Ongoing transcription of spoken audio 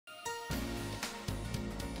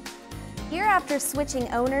Year after switching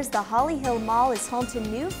owners, the Holly Hill Mall is home to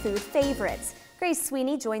new food favorites. Grace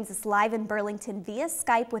Sweeney joins us live in Burlington via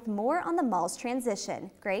Skype with more on the mall's transition.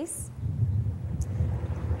 Grace?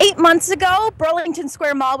 8 months ago, Burlington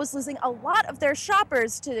Square Mall was losing a lot of their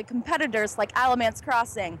shoppers to competitors like Alamance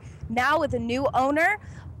Crossing. Now with a new owner,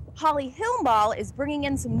 Holly Hill Mall is bringing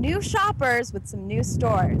in some new shoppers with some new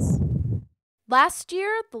stores. Last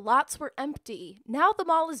year, the lots were empty. Now the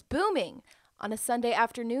mall is booming. On a Sunday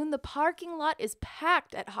afternoon, the parking lot is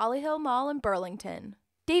packed at Holly Hill Mall in Burlington.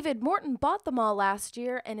 David Morton bought the mall last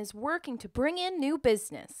year and is working to bring in new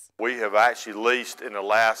business. We have actually leased in the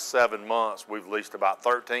last 7 months, we've leased about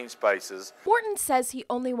 13 spaces. Morton says he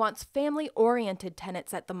only wants family-oriented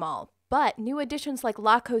tenants at the mall, but new additions like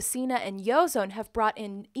La Cocina and Yozone have brought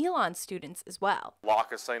in Elon students as well. La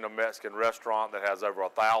Cocina Mexican restaurant that has over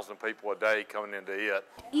 1,000 people a day coming into it.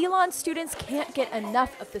 Elon students can't get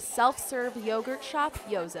enough of the self-serve yogurt shop,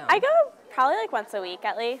 Yozone. I go probably like once a week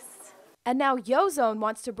at least. And now Yozone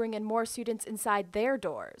wants to bring in more students inside their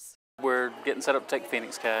doors. We're getting set up to take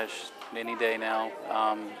Phoenix Cash any day now.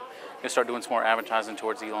 Gonna start doing some more advertising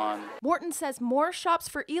towards Elon. Morton says more shops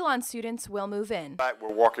for Elon students will move in. In fact,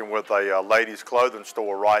 we're working with a ladies' clothing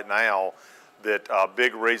store right now that a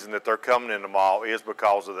big reason that they're coming in the mall is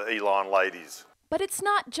because of the Elon ladies. But it's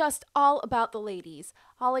not just all about the ladies.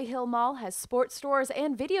 Holly Hill Mall has sports stores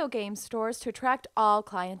and video game stores to attract all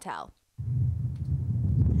clientele.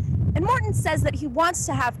 And Morton says that he wants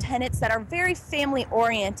to have tenants that are very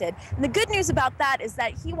family-oriented. And the good news about that is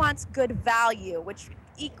that he wants good value, which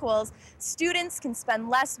equals students can spend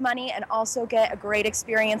less money and also get a great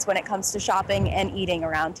experience when it comes to shopping and eating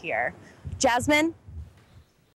around here. Jasmine?